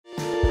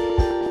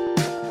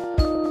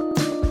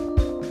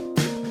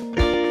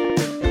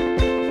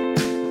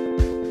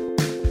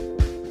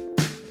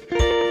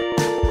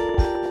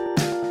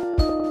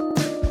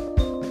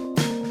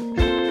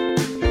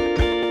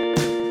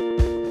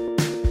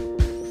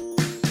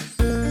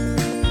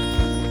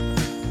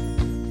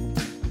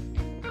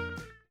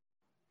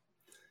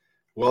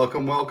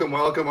Welcome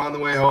on the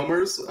way,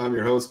 homers. I'm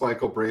your host,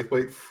 Michael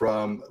Braithwaite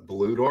from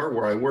Blue Door,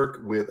 where I work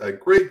with a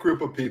great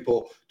group of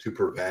people to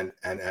prevent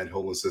and end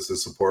homelessness and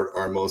support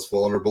our most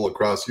vulnerable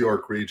across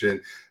York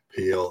Region,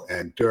 Peel,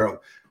 and Durham.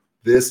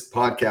 This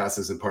podcast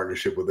is in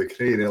partnership with the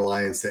Canadian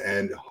Alliance to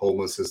End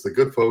Homelessness. The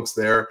good folks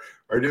there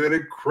are doing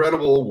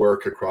incredible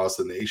work across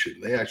the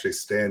nation. They actually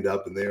stand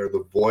up and they are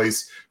the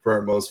voice for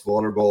our most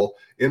vulnerable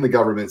in the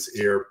government's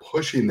ear,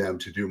 pushing them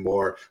to do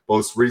more,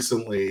 most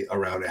recently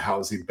around a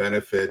housing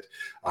benefit.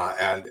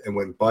 And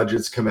when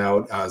budgets come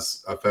out,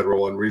 as a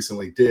federal one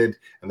recently did,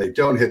 and they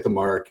don't hit the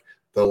mark,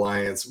 the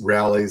Alliance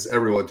rallies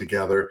everyone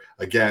together,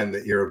 again,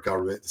 the ear of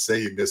government, to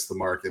say you missed the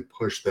mark and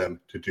push them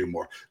to do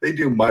more. They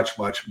do much,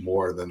 much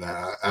more than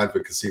that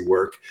advocacy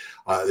work.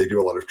 They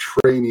do a lot of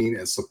training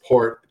and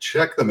support.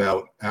 Check them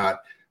out at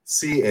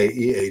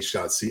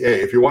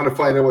caeh.ca. If you want to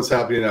find out what's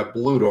happening at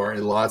Blue Door,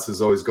 and lots is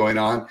always going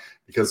on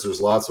because there's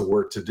lots of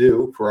work to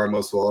do for our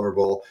most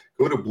vulnerable,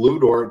 go to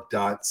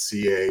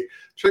bluedoor.ca.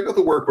 Check out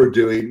the work we're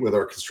doing with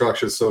our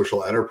construction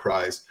social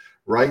enterprise.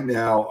 Right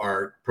now,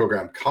 our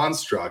program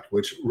Construct,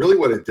 which really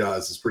what it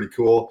does is pretty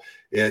cool.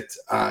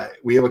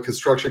 We have a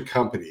construction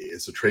company.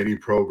 It's a training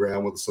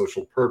program with a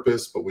social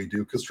purpose, but we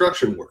do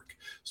construction work.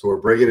 So we're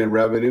bringing in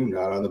revenue,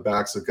 not on the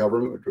backs of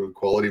government. We're doing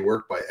quality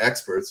work by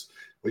experts.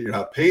 What you're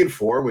not paying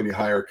for when you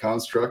hire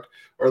Construct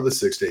are the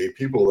 6 to 8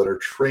 people that are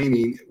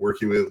training,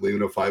 working with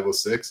Luna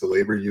 506, the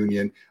labor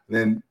union. And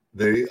then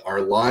they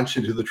are launched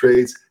into the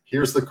trades.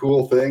 Here's the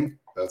cool thing.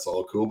 That's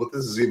all cool, but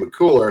this is even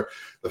cooler.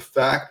 The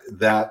fact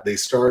that they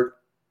start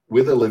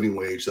with a living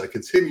wage that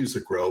continues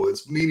to grow.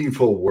 It's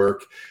meaningful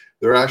work.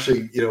 They're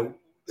actually, the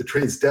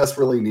trades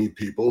desperately need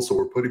people. So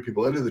we're putting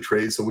people into the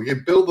trades so we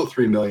can build the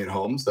 3 million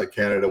homes that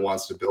Canada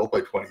wants to build by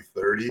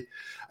 2030.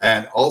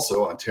 And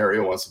also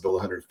Ontario wants to build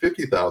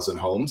 150,000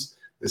 homes.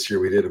 This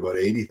year we did about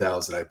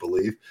 80,000, I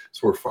believe.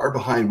 So we're far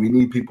behind. We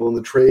need people in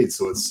the trades.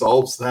 So it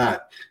solves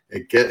that.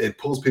 It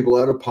pulls people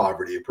out of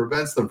poverty. It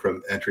prevents them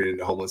from entering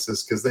into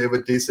homelessness because they have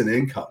a decent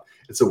income.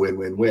 It's a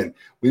win-win-win.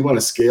 We want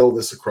to scale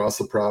this across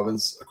the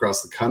province,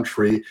 across the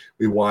country.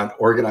 We want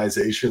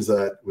organizations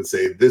that would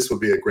say this would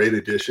be a great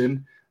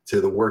addition to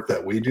the work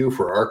that we do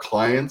for our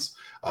clients.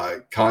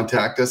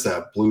 Contact us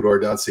at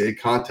bluedoor.ca.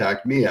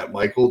 Contact me at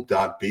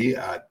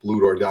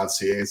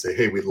michael.b@bluedoor.ca and say,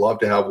 hey, we'd love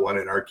to have one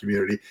in our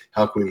community.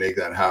 How can we make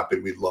that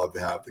happen? We'd love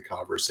to have the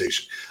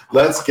conversation.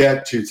 Let's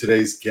get to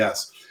today's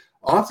guest.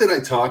 Often I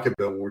talk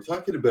about, when we're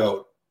talking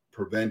about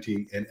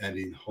preventing and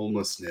ending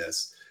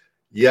homelessness,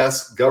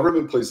 yes,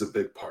 government plays a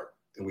big part,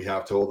 and we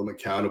have to hold them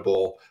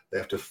accountable. They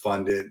have to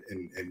fund it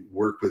and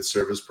work with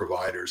service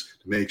providers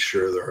to make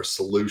sure there are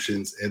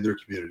solutions in their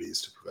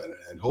communities to prevent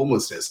and end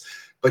homelessness.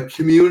 But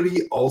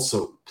community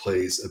also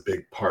plays a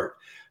big part.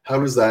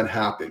 How does that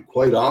happen?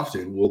 Quite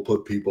often, we'll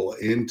put people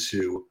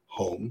into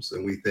homes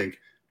and we think,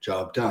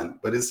 job done.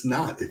 But it's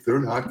not. If they're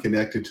not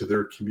connected to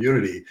their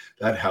community,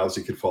 that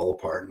housing can fall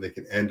apart and they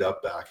can end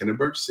up back in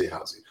emergency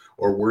housing,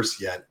 or worse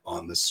yet,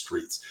 on the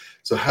streets.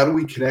 So how do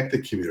we connect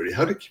the community?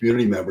 How do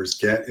community members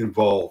get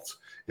involved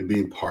in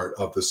being part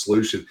of the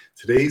solution?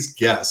 Today's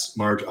guest,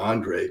 Marj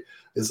Andre,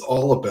 is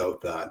all about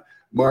that.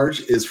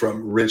 Marj is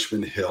from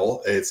Richmond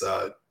Hill. It's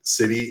a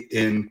city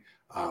in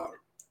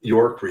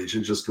York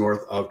Region, just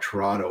north of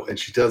Toronto, and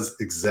she does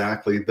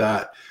exactly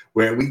that.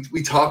 Where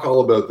we talk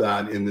all about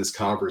that in this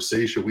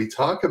conversation. We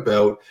talk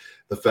about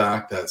the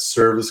fact that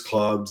service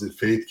clubs and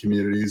faith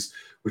communities,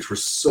 which were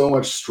so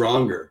much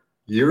stronger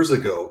years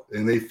ago,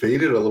 and they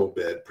faded a little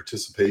bit.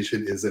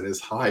 Participation isn't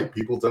as high.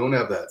 People don't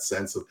have that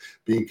sense of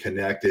being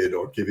connected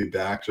or giving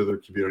back to their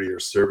community or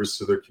service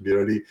to their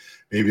community.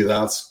 Maybe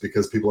that's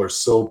because people are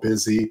so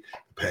busy.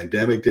 The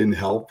pandemic didn't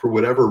help. For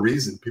whatever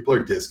reason, people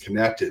are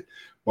disconnected.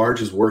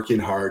 Marj is working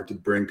hard to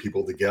bring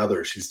people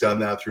together. She's done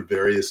that through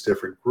various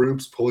different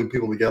groups, pulling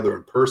people together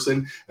in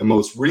person, and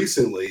most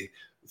recently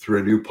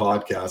through a new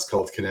podcast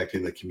called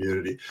Connecting the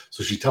Community.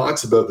 So she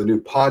talks about the new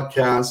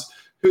podcast,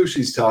 who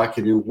she's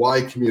talking to,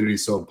 why community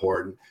is so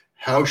important,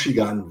 how she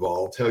got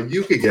involved, how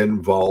you could get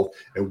involved,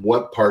 and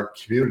what part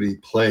community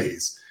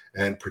plays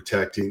in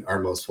protecting our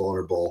most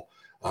vulnerable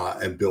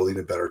and building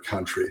a better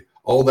country.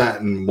 All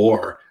that and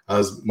more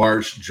as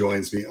Marj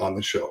joins me on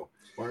the show.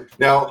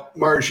 Now,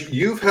 Marj,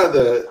 you've had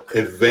the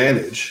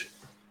advantage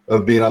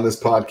of being on this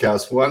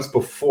podcast once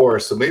before,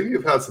 so maybe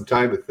you've had some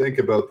time to think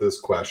about this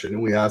question.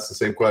 And we ask the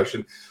same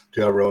question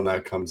to everyone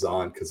that comes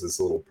on because it's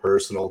a little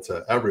personal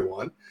to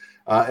everyone.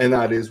 And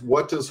that is,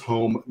 what does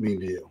home mean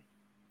to you?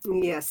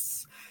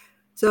 Yes.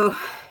 So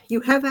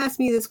you have asked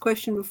me this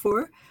question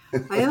before.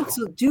 I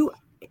also do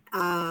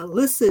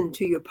listen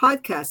to your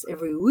podcast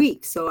every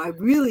week. So I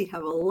really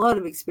have a lot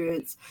of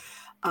experience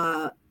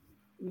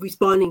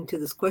responding to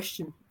this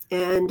question.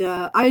 And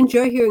I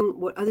enjoy hearing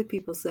what other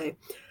people say.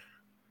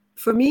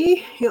 For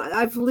me,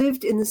 I've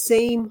lived in the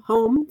same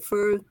home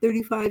for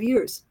 35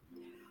 years,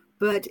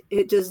 but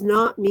it does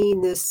not mean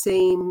the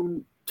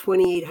same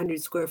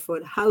 2,800 square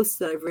foot house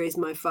that I've raised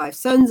my 5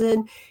 sons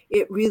in.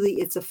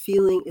 It's a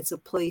feeling, it's a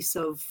place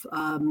of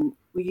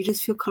where you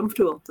just feel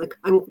comfortable. Like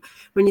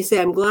when you say,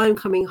 I'm glad I'm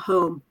coming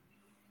home,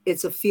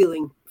 it's a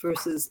feeling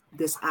versus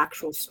this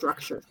actual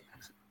structure.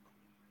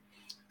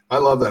 I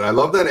love that. I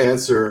love that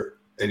answer.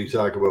 And you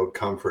talk about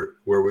comfort,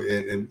 where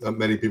and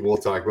many people will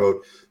talk about,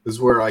 this is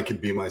where I can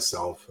be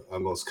myself.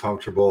 I'm most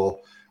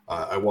comfortable.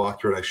 I walk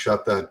through it, I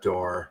shut that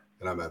door,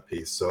 and I'm at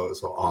peace. So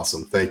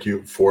awesome. Thank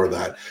you for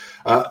that.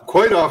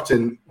 Quite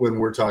often when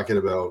we're talking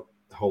about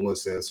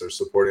homelessness or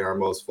supporting our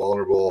most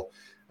vulnerable,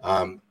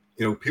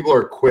 people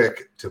are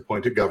quick to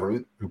point to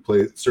government, who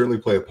certainly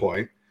play a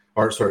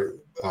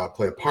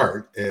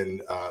part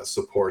in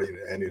supporting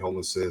and ending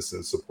homelessness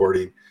and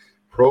supporting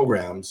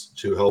programs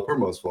to help our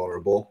most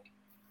vulnerable.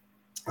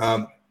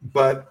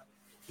 But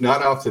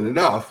not often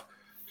enough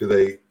do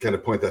they kind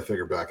of point that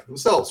finger back at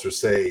themselves or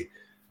say,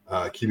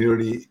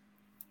 community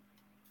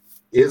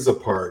is a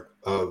part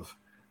of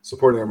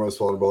supporting our most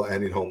vulnerable,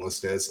 ending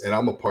homelessness, and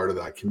I'm a part of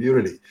that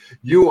community.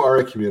 You are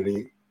a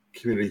community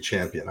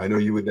champion. I know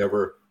you would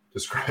never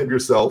describe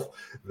yourself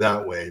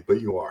that way, but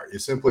you are. You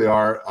simply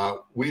are.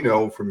 We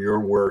know from your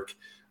work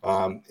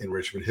in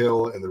Richmond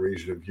Hill and the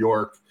region of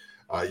York,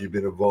 you've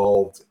been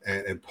involved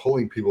and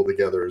pulling people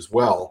together as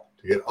well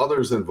to get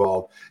others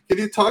involved. Can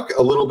you talk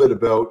a little bit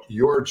about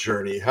your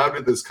journey? How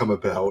did this come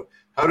about?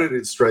 How did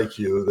it strike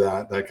you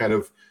that kind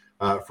of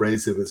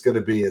phrase, if it's going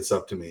to be, it's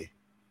up to me?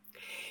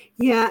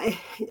 Yeah,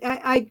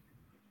 it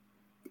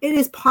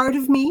is part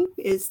of me,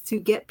 is to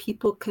get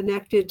people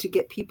connected, to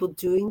get people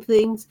doing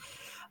things.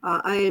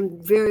 I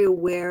am very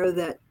aware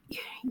that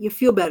you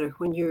feel better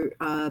when you're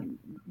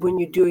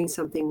doing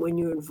something, when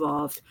you're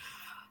involved.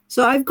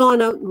 So I've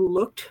gone out and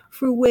looked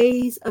for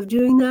ways of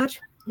doing that.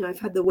 I've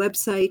had the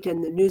website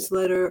and the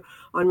newsletter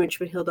on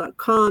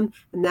richmondhill.com,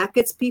 and that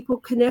gets people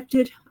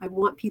connected. I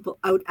want people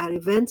out at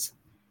events.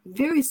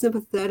 Very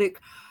sympathetic.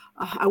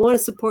 I want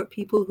to support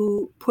people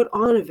who put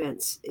on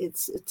events.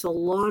 It's a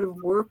lot of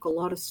work, a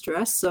lot of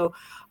stress. So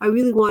I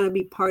really want to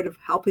be part of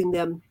helping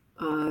them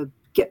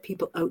get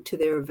people out to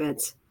their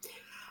events.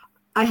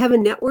 I have a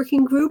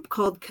networking group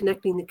called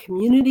Connecting the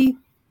Community.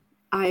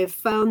 I have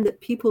found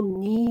that people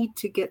need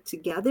to get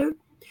together.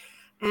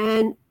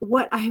 And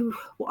what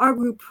our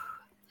group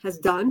has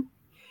done,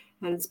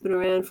 and it's been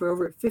around for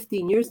over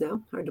 15 years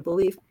now, hard to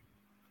believe,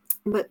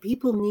 but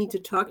people need to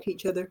talk to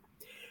each other.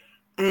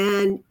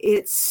 And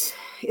it's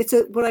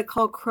what I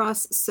call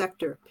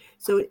cross-sector.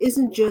 So it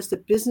isn't just a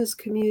business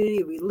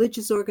community, a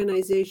religious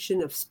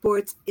organization, of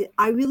sports.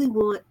 I really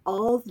want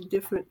all the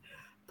different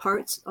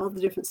parts, all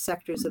the different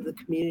sectors of the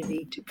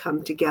community to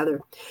come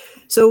together.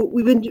 So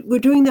we're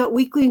doing that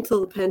weekly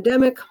until the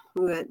pandemic.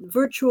 We went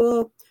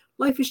virtual.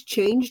 Life has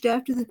changed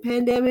after the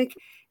pandemic,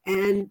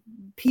 and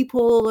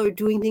people are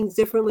doing things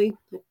differently.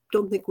 I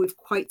don't think we've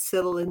quite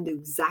settled into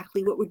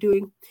exactly what we're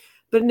doing,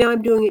 but now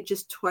I'm doing it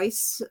just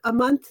twice a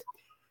month.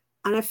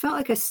 And I felt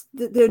like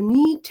the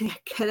need to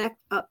connect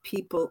up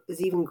people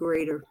is even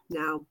greater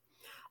now.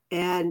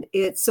 And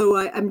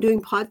I'm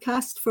doing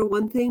podcasts for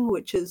one thing,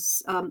 which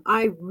is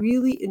I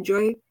really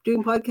enjoy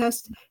doing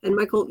podcasts. And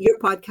Michael, your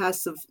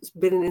podcasts have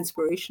been an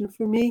inspiration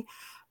for me.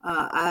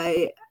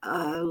 I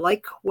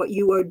like what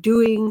you are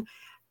doing,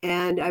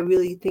 and I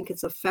really think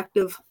it's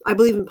effective. I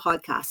believe in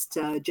podcasts.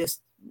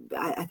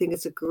 I think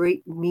it's a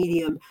great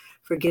medium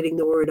for getting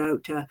the word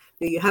out.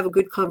 You have a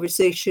good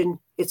conversation.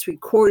 It's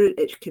recorded.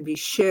 It can be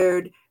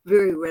shared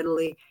very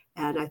readily,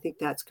 and I think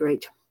that's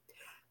great.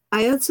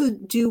 I also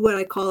do what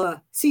I call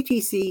a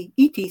CTC,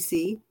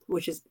 ETC,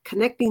 which is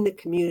connecting the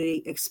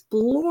community,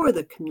 explore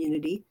the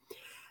community.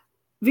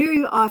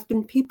 Very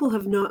often, people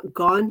have not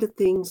gone to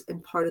things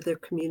and part of their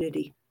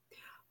community.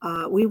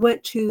 We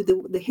went to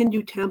the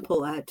Hindu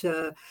temple at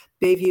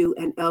Bayview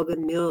and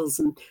Elgin Mills,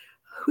 and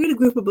we had a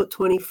group of about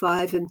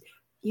 25, and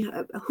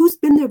who's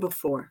been there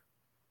before?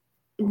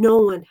 No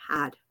one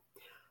had.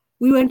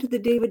 We went to the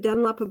David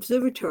Dunlop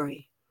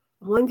Observatory.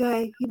 One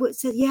guy, he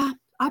said, yeah,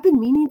 I've been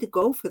meaning to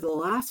go for the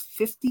last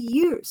 50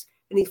 years.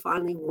 And he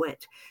finally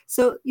went.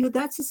 So,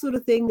 that's the sort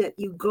of thing that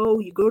you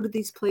go to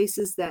these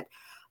places that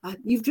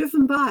you've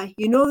driven by,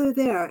 they're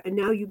there, and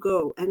now you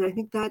go. And I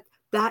think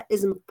that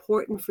is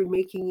important for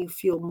making you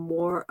feel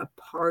more a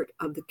part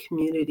of the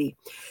community.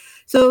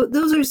 So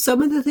those are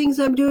some of the things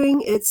I'm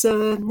doing. It's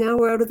now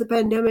we're out of the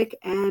pandemic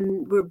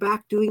and we're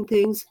back doing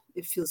things.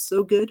 It feels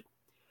so good.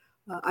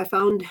 I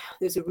found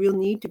there's a real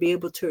need to be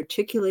able to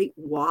articulate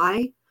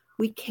why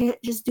we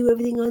can't just do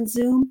everything on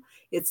Zoom.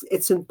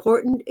 It's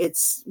important.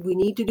 We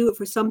need to do it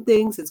for some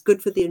things. It's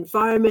good for the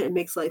environment. It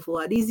makes life a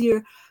lot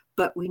easier.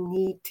 But we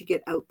need to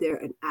get out there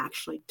and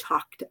actually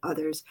talk to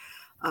others,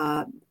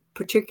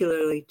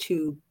 particularly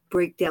to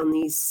break down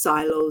these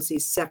silos,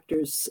 these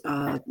sectors.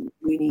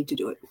 We need to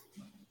do it.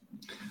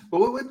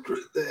 Well, and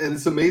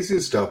it's amazing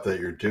stuff that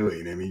you're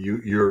doing. I mean,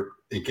 you're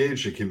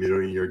engaged in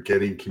community. You're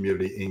getting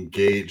community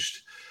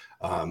engaged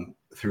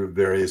through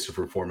various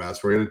different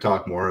formats. We're going to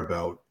talk more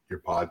about your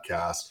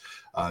podcast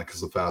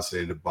because I'm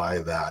fascinated by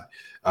that.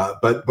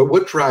 But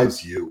what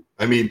drives you?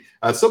 I mean,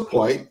 at some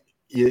point,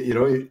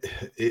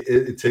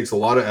 it takes a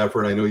lot of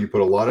effort. I know you put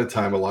a lot of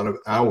time, a lot of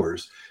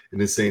hours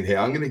into saying, hey,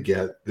 I'm going to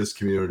get this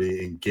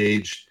community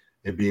engaged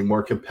and being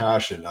more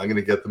compassionate. I'm going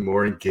to get them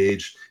more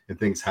engaged in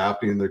things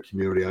happening in their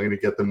community. I'm going to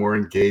get them more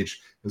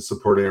engaged in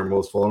supporting our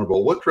most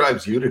vulnerable. What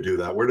drives you to do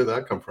that? Where did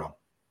that come from?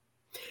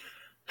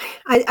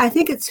 I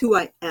think it's who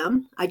I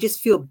am. I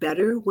just feel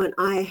better when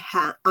I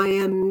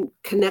am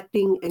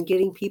connecting and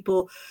getting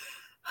people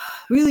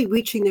really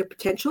reaching their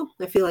potential.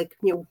 I feel like,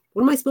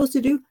 what am I supposed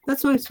to do?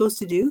 That's what I'm supposed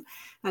to do.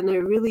 And I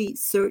really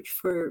search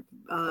for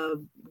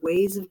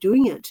ways of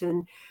doing it.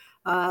 And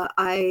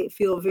I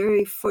feel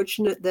very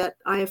fortunate that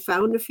I have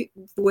found a few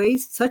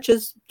ways, such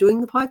as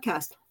doing the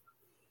podcast.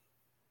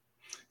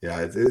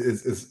 Yeah,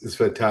 it's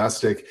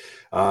fantastic.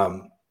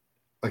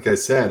 Like I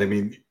said, I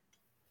mean,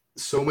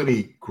 so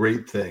many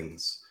great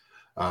things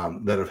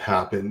that have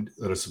happened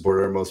that have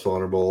supported our most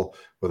vulnerable,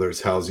 whether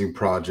it's housing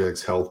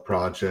projects, health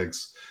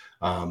projects,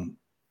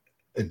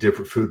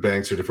 different food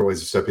banks or different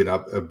ways of stepping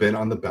up, have been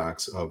on the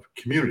backs of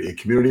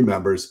community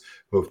members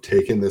who have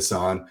taken this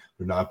on.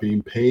 They're not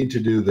being paid to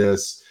do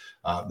this.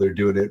 They're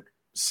doing it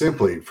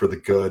simply for the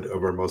good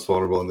of our most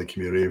vulnerable in the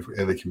community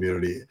and the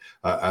community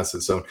as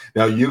its own.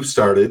 Now, you've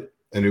started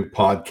a new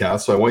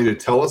podcast, so I want you to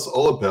tell us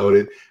all about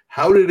it.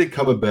 How did it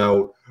come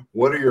about?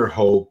 What are your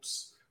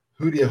hopes?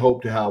 Who do you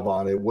hope to have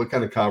on it? What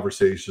kind of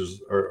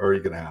conversations are you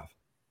going to have?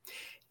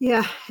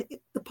 Yeah,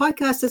 the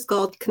podcast is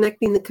called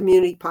Connecting the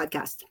Community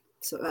Podcast.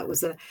 So that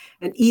was an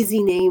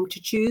easy name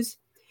to choose.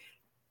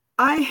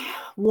 I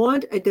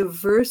want a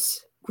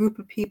diverse group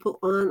of people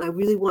on. I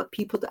really want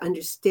people to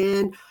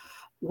understand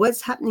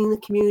what's happening in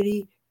the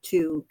community,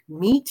 to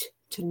meet,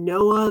 to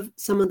know of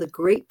some of the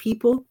great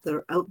people that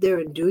are out there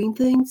and doing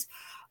things.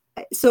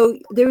 So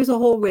there is a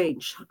whole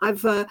range.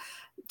 I've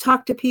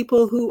talked to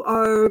people who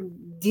are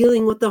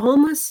dealing with the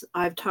homeless.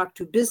 I've talked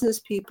to business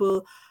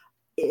people.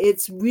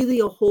 It's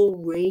really a whole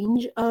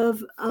range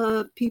of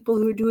people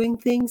who are doing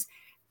things,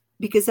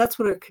 because that's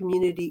what our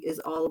community is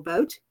all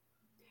about.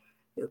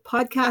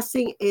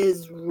 Podcasting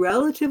is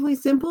relatively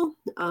simple.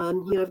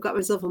 I've got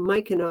myself a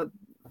mic and a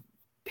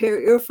pair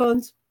of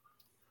earphones.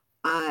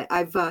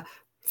 I've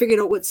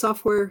figured out what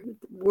software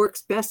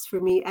works best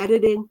for me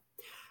editing.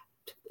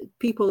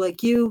 People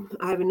like you,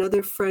 I have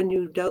another friend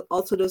who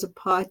also does a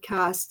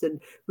podcast,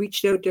 and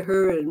reached out to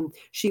her and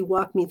she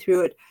walked me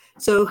through it.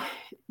 So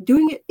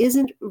doing it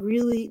isn't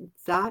really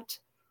that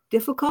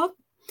difficult.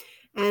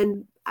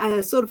 And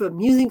a sort of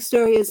amusing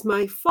story is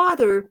my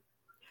father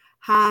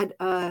had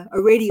a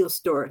radio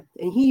store,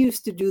 and he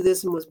used to do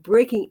this and was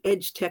breaking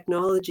edge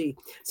technology.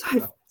 So I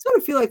sort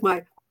of feel like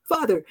my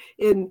father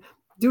in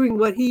doing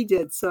what he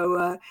did.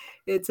 So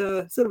it's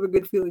sort of a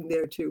good feeling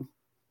there too.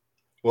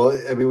 Well,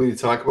 I mean, when you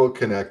talk about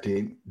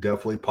connecting,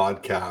 definitely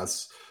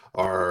podcasts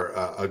are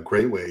a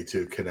great way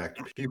to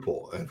connect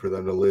people and for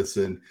them to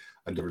listen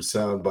on different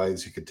sound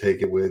bites. You can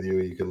take it with you.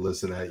 You can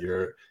listen at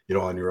your,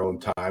 on your own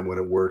time when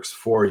it works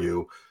for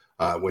you,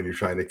 when you're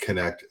trying to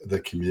connect the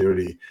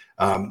community.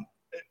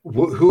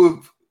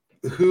 Who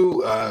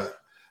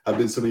have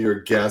been some of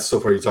your guests so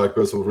far? You talked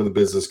about someone from the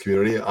business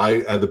community.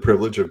 I had the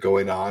privilege of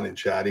going on and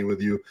chatting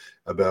with you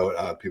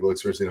about people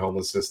experiencing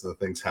homelessness and the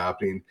things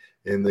happening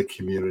in the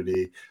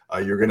community.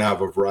 You're going to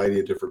have a variety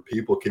of different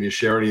people. Can you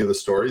share any of the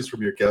stories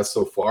from your guests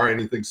so far?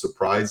 Anything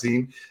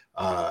surprising?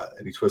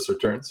 Any twists or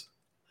turns?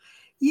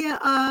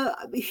 Yeah,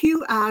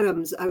 Hugh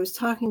Adams, I was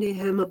talking to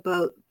him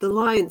about the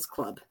Lions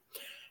Club.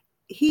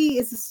 He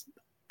is,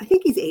 I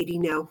think he's 80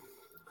 now.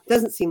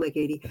 Doesn't seem like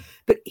 80,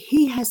 but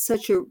he has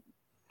such a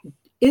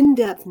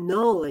in-depth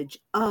knowledge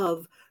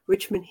of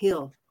Richmond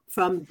Hill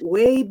from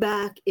way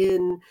back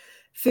in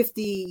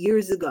 50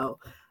 years ago.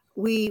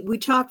 We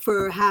talked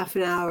for half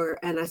an hour,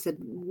 and I said,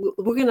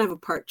 we're going to have a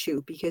part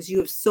 2 because you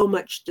have so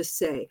much to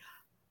say.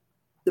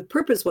 The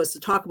purpose was to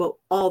talk about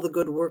all the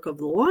good work of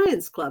the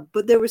Lions Club,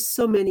 but there were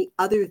so many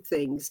other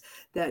things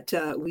that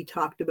we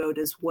talked about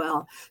as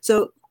well.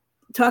 So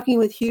talking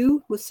with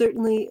Hugh was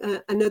certainly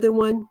another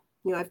one.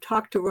 I've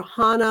talked to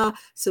Rahana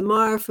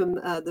Samar from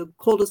the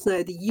Coldest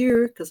Night of the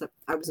Year, because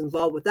I was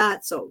involved with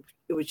that. So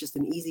it was just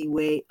an easy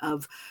way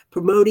of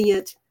promoting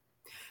it.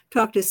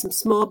 Talked to some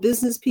small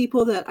business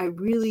people that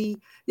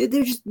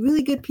they're just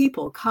really good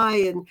people. Kai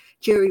and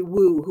Jerry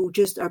Wu, who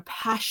just are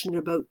passionate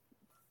about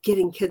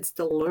getting kids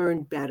to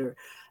learn better.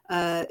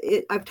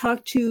 I've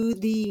talked to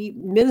the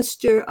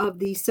minister of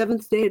the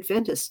Seventh-day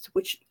Adventist,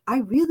 which I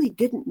really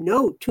didn't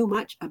know too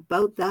much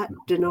about that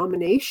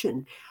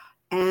denomination.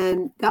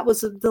 And that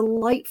was a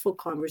delightful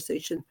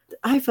conversation.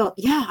 I felt,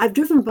 I've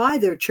driven by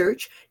their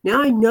church.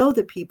 Now I know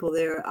the people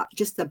there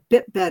just a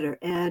bit better.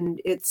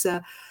 And it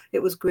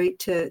was great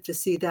to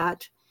see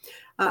that.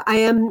 I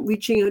am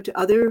reaching out to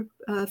other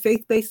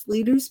faith-based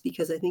leaders,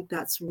 because I think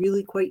that's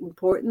really quite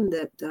important,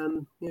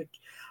 that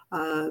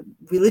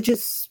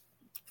religious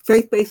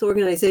faith-based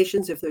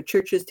organizations, if they're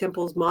churches,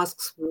 temples,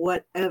 mosques,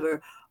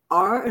 whatever,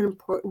 are an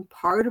important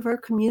part of our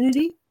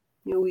community.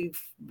 We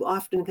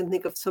often can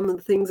think of some of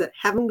the things that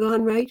haven't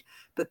gone right,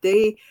 but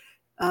they,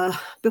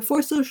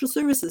 before social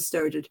services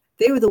started,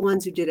 they were the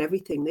ones who did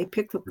everything. They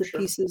picked up the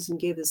pieces and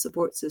gave the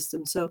support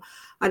system. So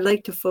I'd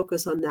like to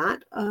focus on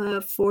that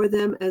for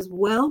them as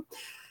well.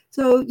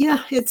 So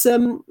yeah, it's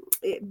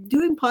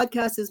doing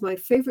podcasts is my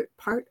favorite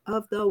part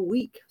of the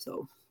week.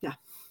 So yeah.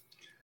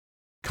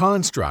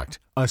 Construct,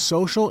 a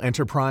social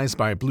enterprise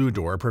by Blue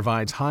Door,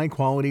 provides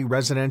high-quality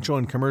residential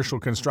and commercial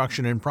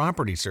construction and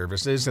property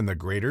services in the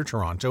Greater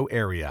Toronto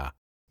Area.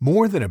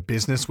 More than a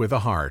business with a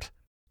heart,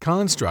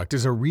 Construct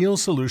is a real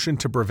solution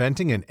to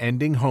preventing and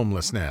ending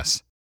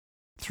homelessness.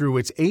 Through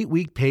its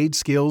 8-week paid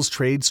skills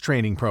trades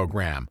training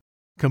program,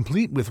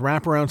 complete with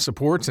wraparound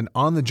supports and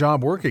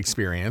on-the-job work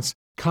experience,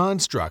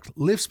 Construct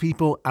lifts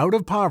people out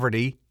of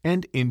poverty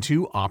and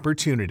into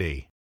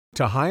opportunity.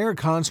 To hire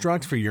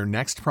Construct for your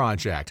next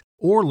project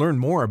or learn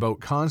more about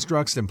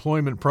Construct's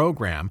employment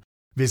program,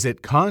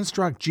 visit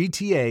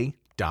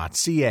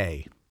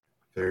constructgta.ca.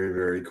 Very,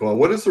 very cool.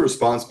 What has the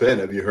response been?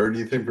 Have you heard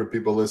anything from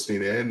people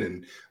listening in,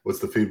 and what's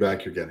the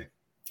feedback you're getting?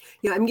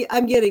 Yeah,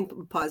 I'm getting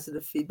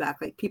positive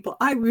feedback. Like people,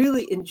 I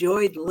really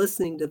enjoyed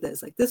listening to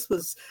this. Like this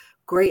was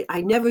great.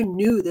 I never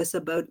knew this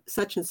about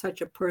such and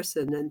such a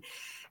person, and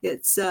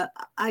it's.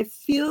 I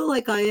feel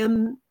like I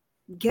am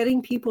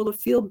getting people to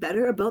feel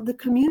better about the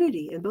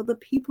community and about the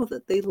people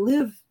that they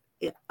live,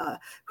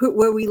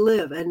 where we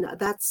live, and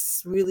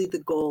that's really the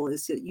goal.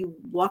 Is that you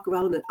walk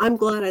around and I'm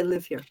glad I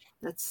live here.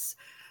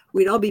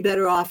 We'd all be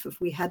better off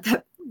if we had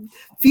that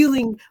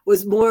feeling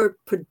was more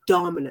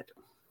predominant.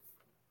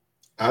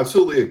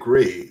 Absolutely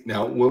agree.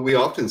 Now, when we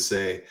often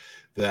say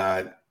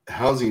that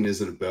housing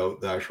isn't about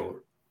the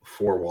actual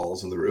four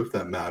walls and the roof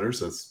that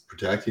matters, that's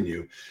protecting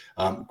you.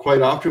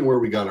 Quite often where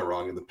we got it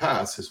wrong in the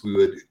past is we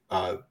would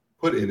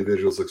put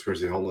individuals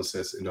experiencing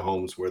homelessness into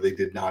homes where they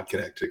did not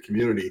connect to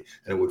community,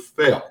 and it would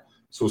fail.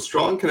 So a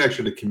strong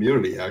connection to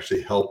community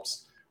actually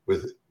helps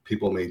with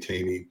people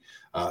maintaining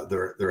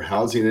their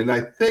housing. And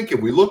I think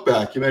if we look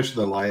back, you mentioned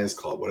the Lions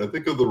Club. When I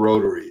think of the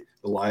Rotary,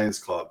 the Lions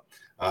Club,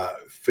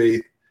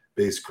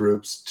 faith-based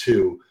groups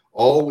too,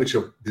 all which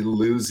have been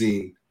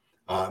losing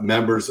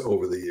members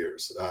over the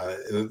years.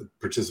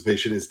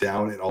 Participation is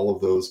down in all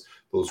of those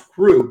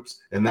groups,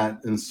 and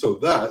so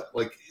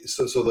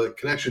the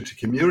connection to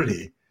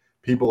community,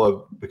 people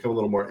have become a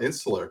little more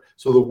insular.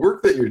 So the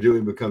work that you're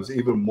doing becomes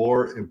even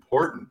more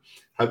important.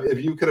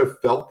 Have you kind of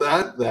felt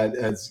that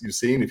as you've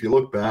seen, if you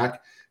look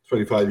back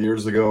 25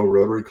 years ago,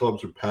 Rotary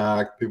clubs were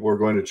packed, people were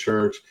going to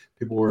church,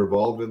 people were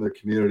involved in their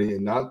community,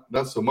 and not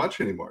so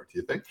much anymore, do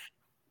you think?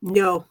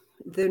 No,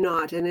 they're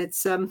not. And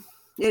it's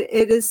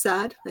it is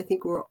sad. I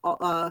think we're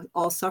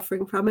all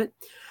suffering from it.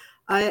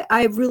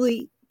 I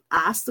really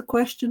asked the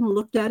question,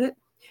 looked at it.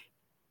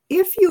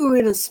 If you were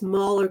in a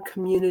smaller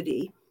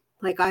community,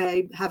 like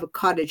I have a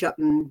cottage up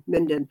in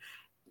Minden,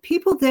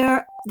 people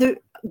there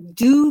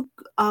do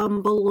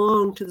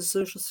belong to the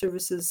social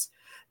services,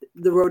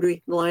 the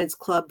Rotary, the Lions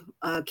Club,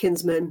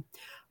 Kinsmen,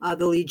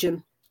 the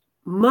Legion,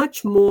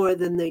 much more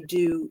than they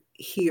do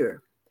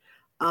here.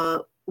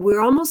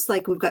 We're almost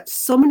like we've got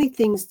so many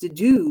things to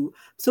do,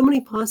 so many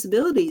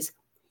possibilities.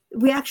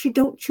 We actually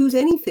don't choose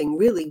anything,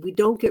 really. We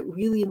don't get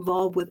really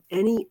involved with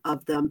any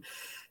of them.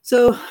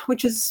 So,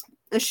 which is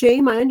a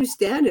shame. I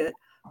understand it,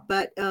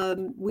 but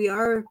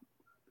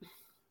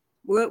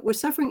we're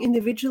suffering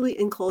individually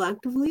and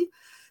collectively.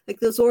 Like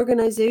those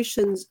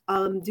organizations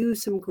do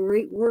some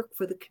great work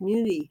for the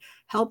community.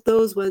 Help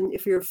those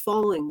if you're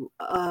falling,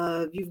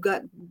 you've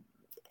got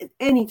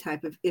any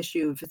type of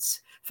issue, if it's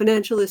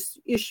financial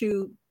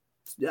issue,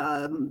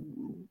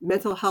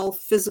 mental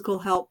health, physical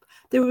help.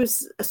 There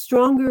was a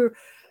stronger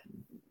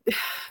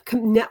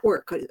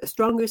network, a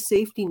stronger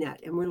safety net,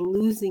 and we're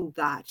losing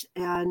that.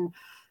 And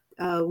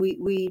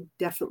we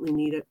definitely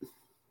need it.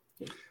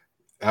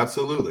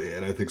 Absolutely.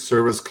 And I think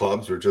service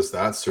clubs are just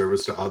that,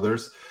 service to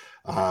others.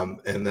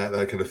 And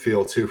that kind of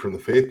feel too from the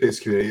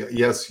faith-based community.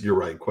 Yes, you're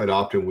right. Quite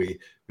often we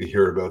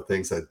hear about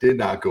things that did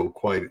not go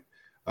quite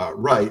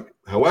right.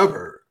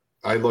 However,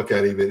 I look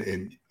at even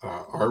in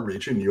our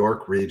region,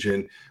 York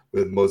region,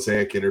 with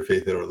Mosaic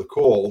Interfaith Out of the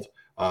Cold,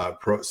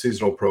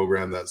 seasonal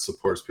program that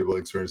supports people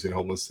experiencing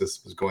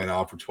homelessness, was going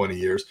on for 20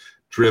 years,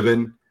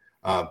 driven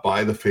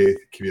by the faith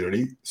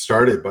community,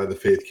 started by the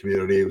faith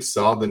community who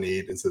saw the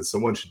need and said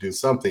someone should do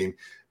something,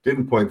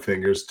 didn't point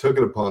fingers, took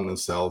it upon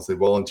themselves. They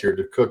volunteered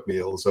to cook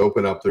meals,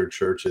 open up their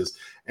churches,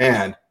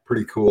 and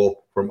pretty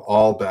cool from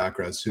all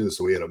backgrounds too.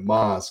 So we had a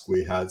mosque,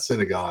 we had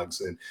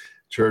synagogues and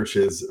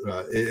churches.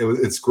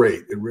 It's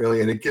great.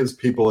 It gives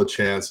people a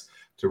chance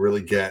to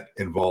really get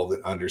involved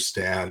and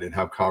understand and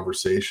have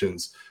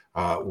conversations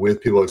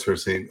with people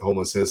experiencing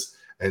homelessness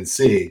and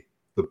see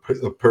the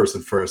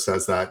person first.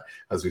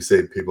 As we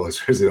say, people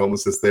experiencing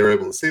homelessness, they're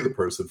able to see the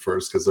person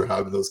first because they're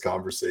having those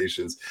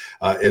conversations.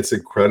 It's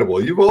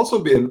incredible. You've also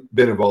been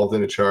involved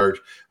in a charge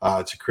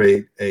to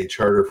create a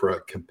charter for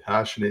a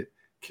compassionate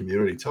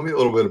community. Tell me a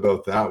little bit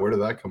about that. Where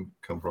did that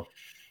come from?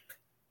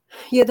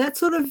 Yeah, that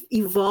sort of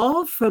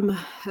evolved from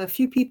a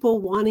few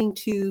people wanting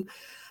to.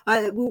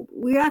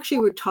 We actually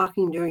were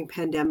talking during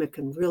pandemic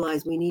and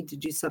realized we need to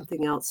do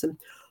something else. And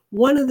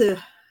one of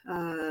the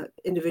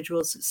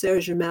individuals, Sarah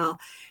Jamal,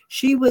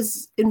 she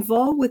was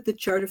involved with the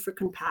Charter for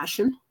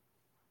Compassion.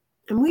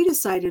 And we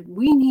decided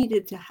we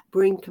needed to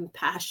bring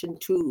compassion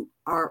to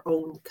our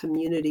own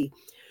community.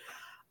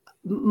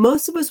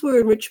 Most of us were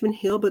in Richmond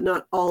Hill, but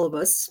not all of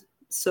us.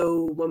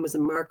 So one was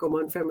in Markham,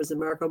 one friend was in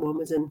Markham, one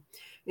was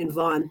in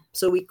Vaughan.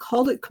 So we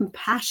called it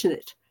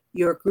Compassionate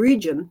York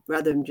Region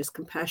rather than just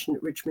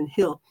Compassionate Richmond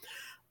Hill.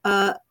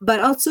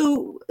 But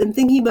also, in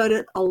thinking about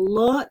it, a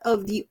lot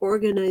of the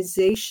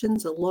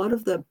organizations,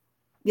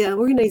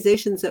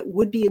 organizations that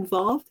would be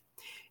involved,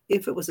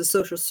 if it was a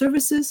social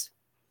services,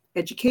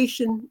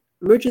 education,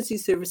 emergency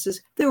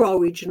services, they're all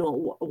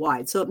regional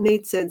wide. So it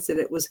made sense that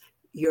it was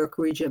York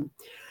Region.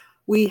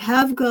 We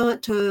have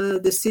got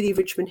the City of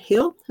Richmond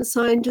Hill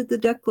assigned to the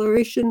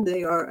declaration.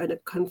 They are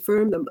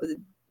confirmed.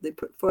 They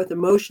put forth a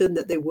motion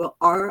that they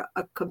are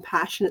a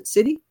compassionate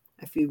city.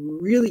 I feel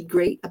really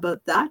great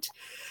about that.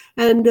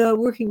 And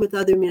working with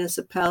other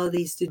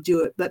municipalities to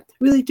do it, but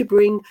really to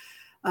bring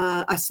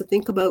us to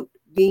think about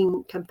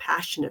being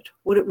compassionate,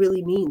 what it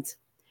really means.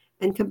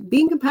 And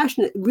being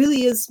compassionate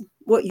really is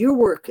what your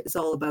work is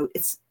all about.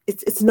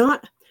 It's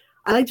not,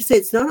 I like to say,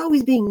 it's not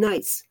always being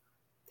nice.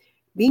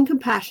 Being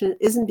compassionate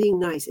isn't being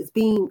nice. It's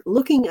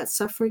looking at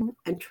suffering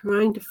and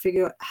trying to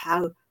figure out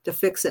how to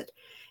fix it.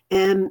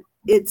 And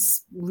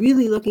it's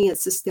really looking at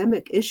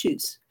systemic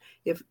issues.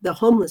 If the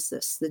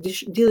homelessness, the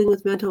dealing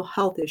with mental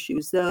health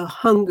issues, the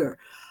hunger,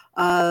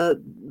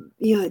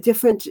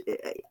 different.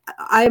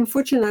 I am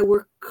fortunate. I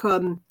work.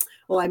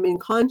 I'm in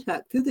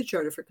contact through the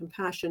Charter for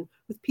Compassion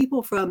with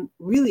people from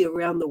really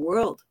around the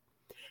world,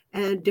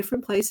 and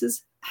different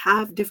places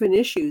have different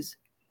issues.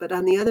 But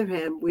on the other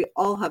hand, we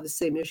all have the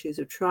same issues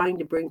of trying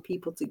to bring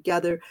people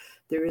together.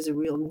 There is a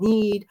real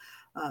need.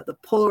 The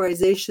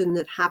polarization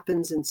that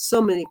happens in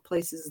so many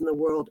places in the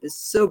world is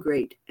so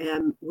great,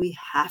 and we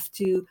have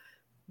to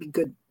be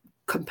good,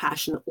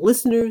 compassionate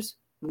listeners.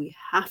 We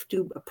have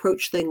to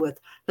approach things with,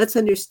 let's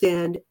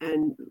understand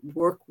and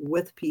work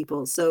with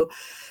people. So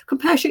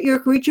Compassionate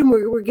York Region,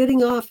 we're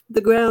getting off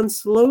the ground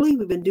slowly.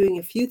 We've been doing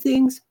a few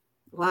things.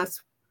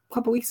 Last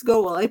couple of weeks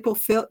ago, April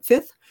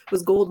 5th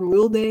was Golden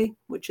Rule Day,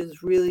 which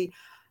is really,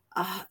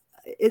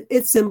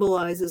 it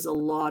symbolizes a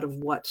lot of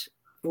what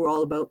we're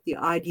all about. The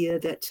idea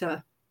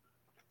that,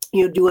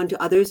 do unto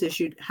others as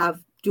you'd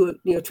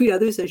treat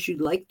others as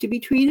you'd like to be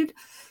treated.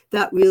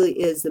 That really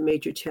is the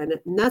major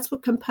tenet. And that's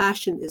what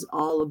compassion is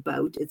all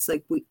about. It's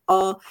like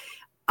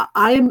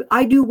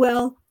I do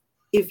well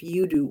if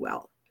you do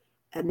well.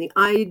 And the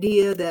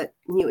idea that,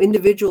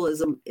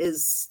 individualism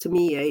is to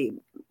me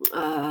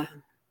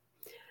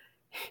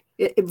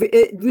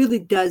it really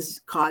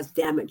does cause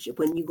damage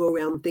when you go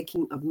around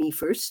thinking of me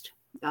first.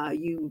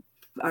 You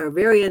are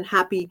very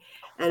unhappy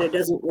and it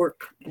doesn't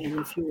work. And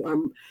if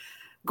you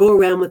go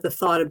around with the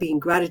thought of being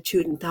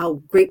gratitude and how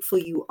grateful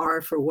you are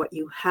for what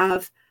you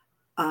have,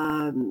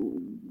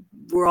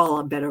 we're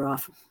all better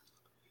off.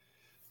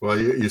 Well,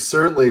 you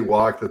certainly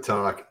walk the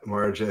talk,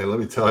 Marj. And let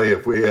me tell you,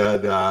 if we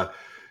had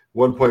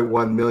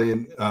 1.1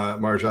 million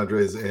Marj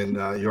Andres in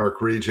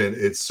York Region,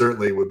 it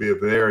certainly would be a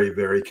very,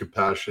 very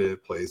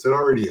compassionate place. It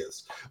already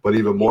is, but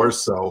even more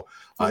so.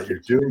 You're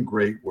doing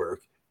great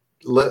work.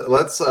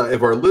 Let's,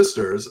 if our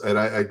listeners, and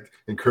I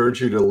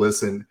encourage you to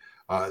listen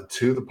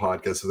to the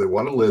podcast, if they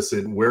want to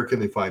listen, where can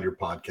they find your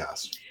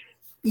podcast?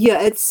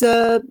 Yeah, it's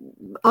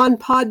on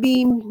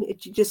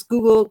Podbean. You just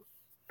Google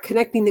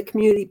Connecting the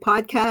Community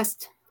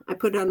Podcast. I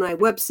put it on my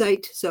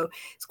website. So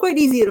it's quite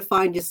easy to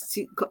find, just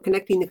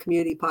Connecting the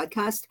Community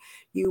Podcast.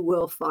 You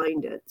will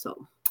find it. So,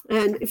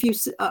 and if you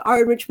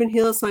are in Richmond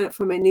Hill, sign up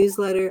for my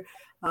newsletter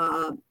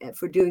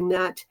for doing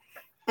that.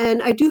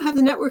 And I do have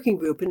the networking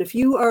group. And if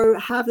you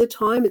have the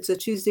time, it's a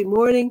Tuesday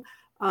morning,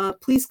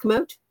 please come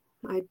out.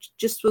 I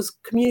just was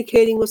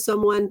communicating with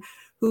someone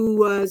who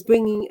was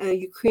bringing a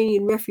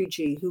Ukrainian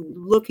refugee who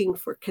looking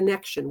for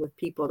connection with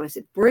people. And I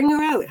said, bring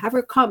her out, have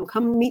her come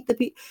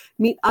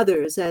meet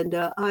others. And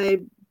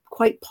I'm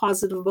quite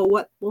positive about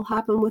what will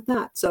happen with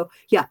that. So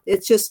yeah,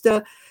 it's just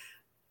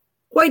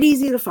quite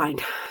easy to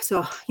find.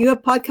 So you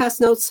have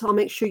podcast notes. I'll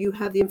make sure you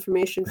have the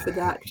information for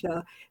that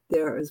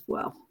there as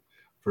well.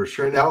 For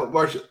sure. Now,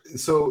 Marj,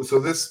 so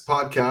this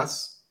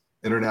podcast,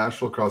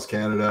 international, across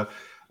Canada,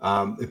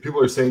 if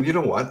people are saying, you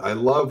know what, I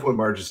love what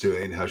Marj is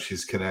doing, how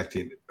she's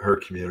connecting her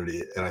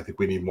community, and I think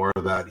we need more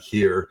of that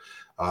here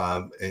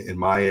in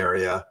my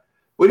area.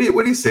 What do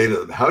you say to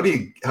them? How do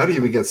you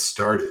even get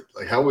started?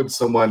 Like, how would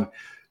someone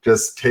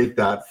just take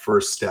that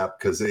first step?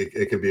 Because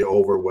it can be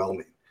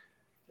overwhelming.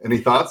 Any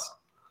thoughts?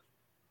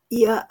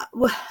 Yeah,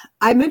 well,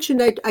 I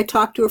mentioned I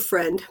talked to a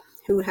friend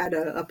who had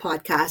a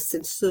podcast,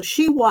 and so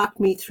she walked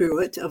me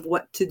through it of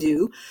what to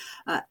do.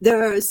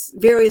 There's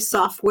various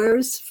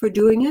softwares for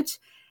doing it.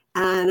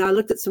 And I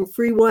looked at some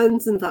free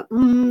ones and thought,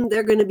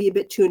 they're going to be a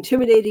bit too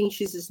intimidating.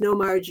 She says, no,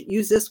 Marj,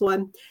 use this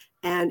one.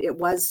 And it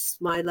was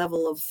my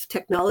level of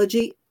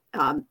technology.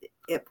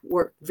 It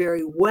worked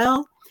very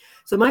well.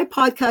 So my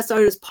podcasts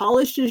aren't as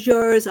polished as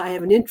yours. I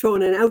have an intro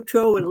and an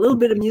outro and a little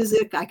bit of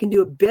music. I can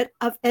do a bit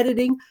of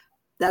editing.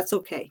 That's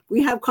okay.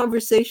 We have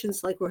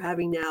conversations like we're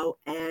having now.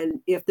 And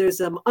if there's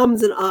some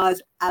ums and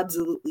ahs,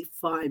 absolutely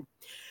fine.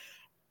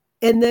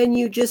 And then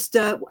you just,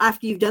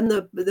 after you've done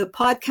the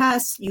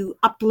podcast, you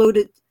upload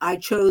it. I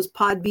chose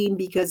Podbean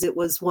because it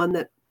was one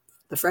that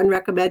the friend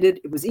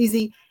recommended. It was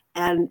easy.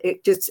 And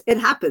it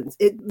happens.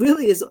 It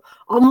really is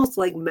almost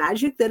like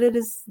magic that it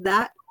is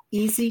that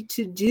easy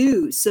to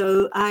do.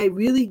 So I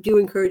really do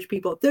encourage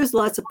people. There's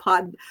lots of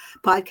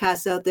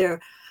podcasts out there.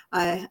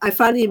 I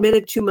finally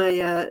admitted to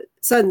my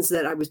sons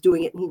that I was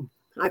doing it.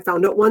 I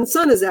found out one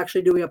son is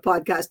actually doing a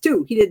podcast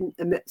too. He didn't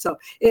admit. So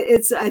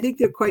I think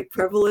they're quite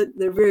prevalent.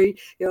 They're very,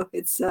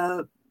 it's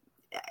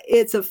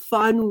a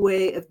fun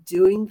way of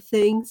doing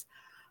things.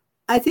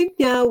 I think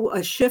now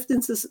a shift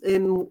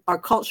in our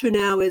culture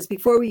now is,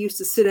 before we used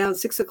to sit down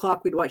 6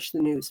 o'clock, we'd watch the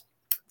news.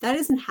 That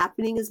isn't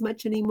happening as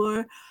much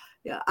anymore.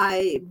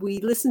 We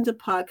listen to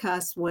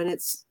podcasts when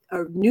it's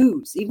our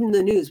news, even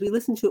the news. We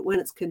listen to it when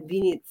it's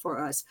convenient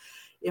for us.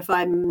 If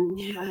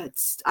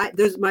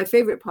there's my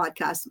favorite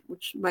podcast,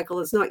 which, Michael,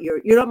 is not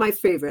you're not my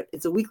favorite.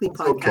 It's a weekly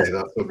podcast.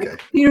 That's okay.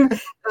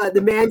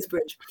 The Man's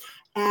Bridge.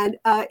 And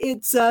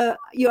it's I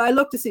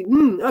look to see,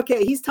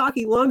 okay, he's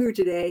talking longer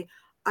today.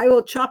 I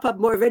will chop up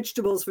more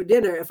vegetables for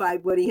dinner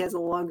when he has a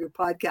longer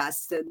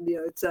podcast. And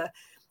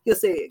he'll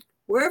say,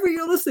 wherever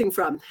you're listening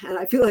from. And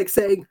I feel like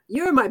saying,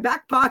 you're in my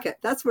back pocket.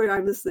 That's where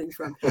I'm listening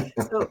from.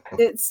 So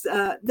it's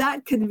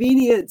that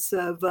convenience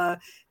of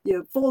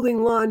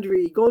folding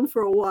laundry, going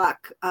for a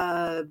walk.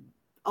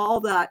 All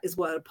that is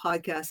what a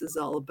podcast is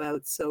all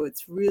about. So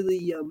it's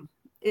really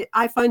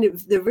I find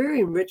they're very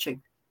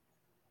enriching.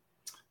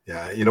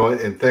 Yeah,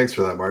 and thanks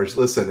for that, Marj.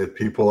 Listen, if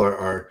people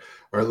are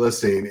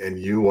listening and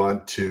you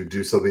want to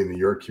do something in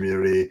your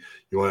community,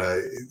 you want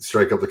to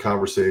strike up the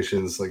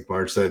conversations, like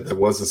Marj said, that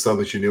wasn't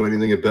something she knew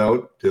anything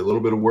about, did a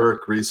little bit of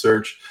work,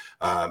 research,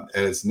 and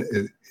it's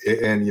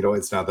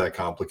not that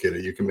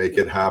complicated. You can make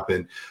it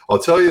happen. I'll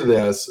tell you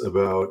this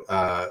about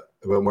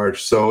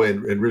Marj. So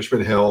in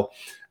Richmond Hill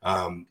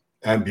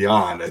and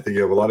beyond, I think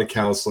you have a lot of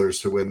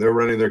counselors who, when they're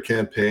running their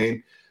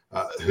campaign,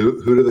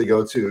 who do they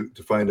go to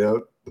find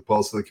out the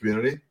pulse of the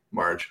community?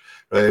 Marj,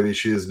 right? I mean,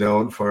 she is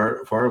known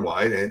far and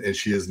wide, and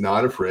she is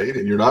not afraid,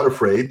 and you're not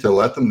afraid to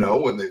let them know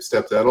when they've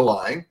stepped out of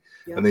line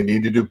and they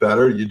need to do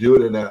better. You do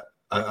it in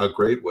a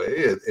great way.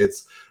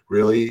 It's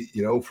really,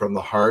 from the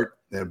heart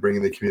and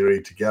bringing the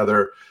community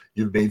together.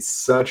 You've made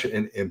such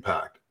an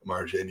impact,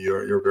 Marj, and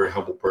you're a very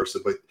humble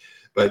person.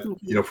 But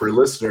for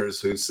listeners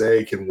who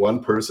say, can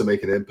one person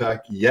make an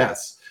impact?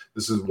 Yes.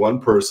 This is one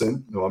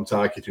person who I'm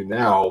talking to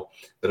now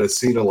that has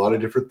seen a lot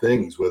of different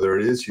things, whether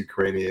it is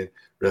Ukrainian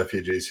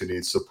refugees who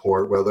need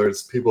support, whether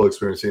it's people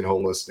experiencing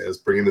homelessness,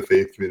 bringing the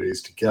faith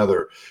communities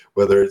together,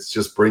 whether it's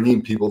just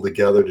bringing people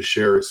together to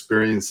share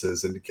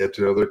experiences and to get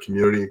to know their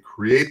community and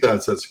create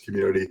that sense of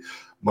community.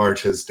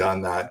 Marj has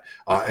done that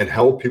and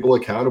held people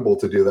accountable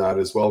to do that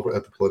as well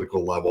at the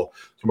political level.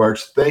 So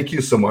Marj, thank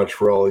you so much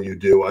for all you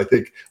do. I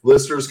think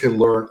listeners can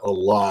learn a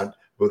lot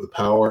about the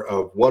power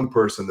of one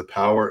person, the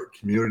power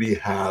community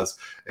has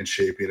in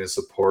shaping and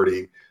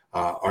supporting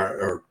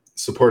our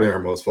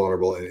most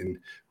vulnerable, and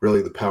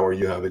really the power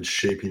you have in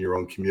shaping your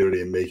own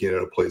community and making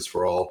it a place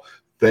for all.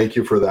 Thank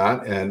you for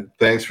that. And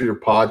thanks for your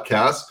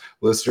podcast.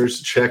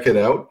 Listeners, check it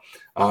out.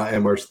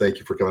 And Marj, thank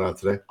you for coming on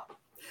today.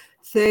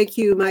 Thank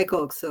you,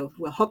 Michael. So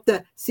we'll hope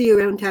to see you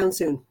around town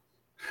soon.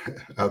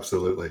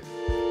 Absolutely.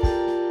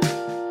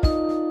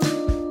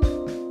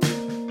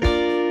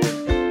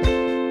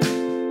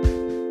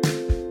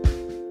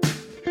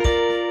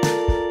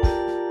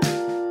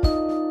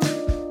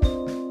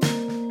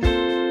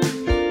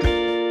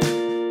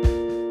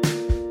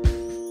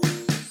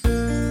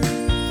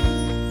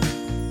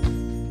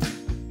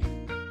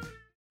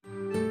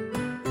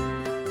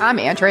 I'm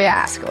Andrea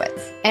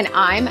Askowitz. And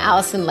I'm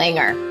Allison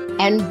Langer.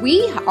 And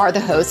we are the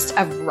hosts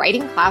of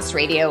Writing Class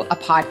Radio, a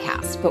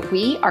podcast, but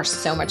we are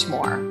so much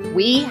more.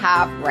 We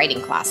have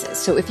writing classes.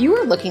 So if you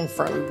are looking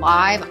for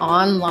live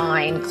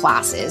online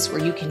classes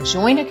where you can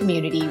join a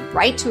community,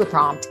 write to a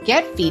prompt,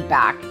 get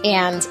feedback,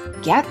 and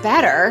get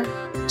better,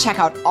 check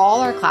out all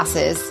our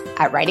classes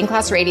at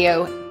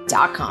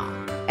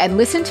writingclassradio.com. And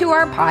listen to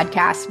our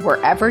podcast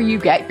wherever you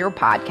get your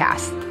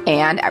podcasts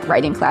and at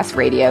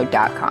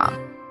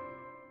writingclassradio.com.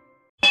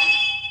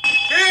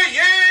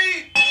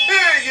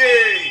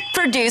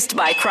 Produced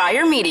by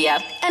Crier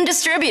Media and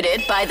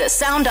distributed by the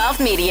Sound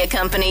Off Media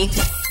Company.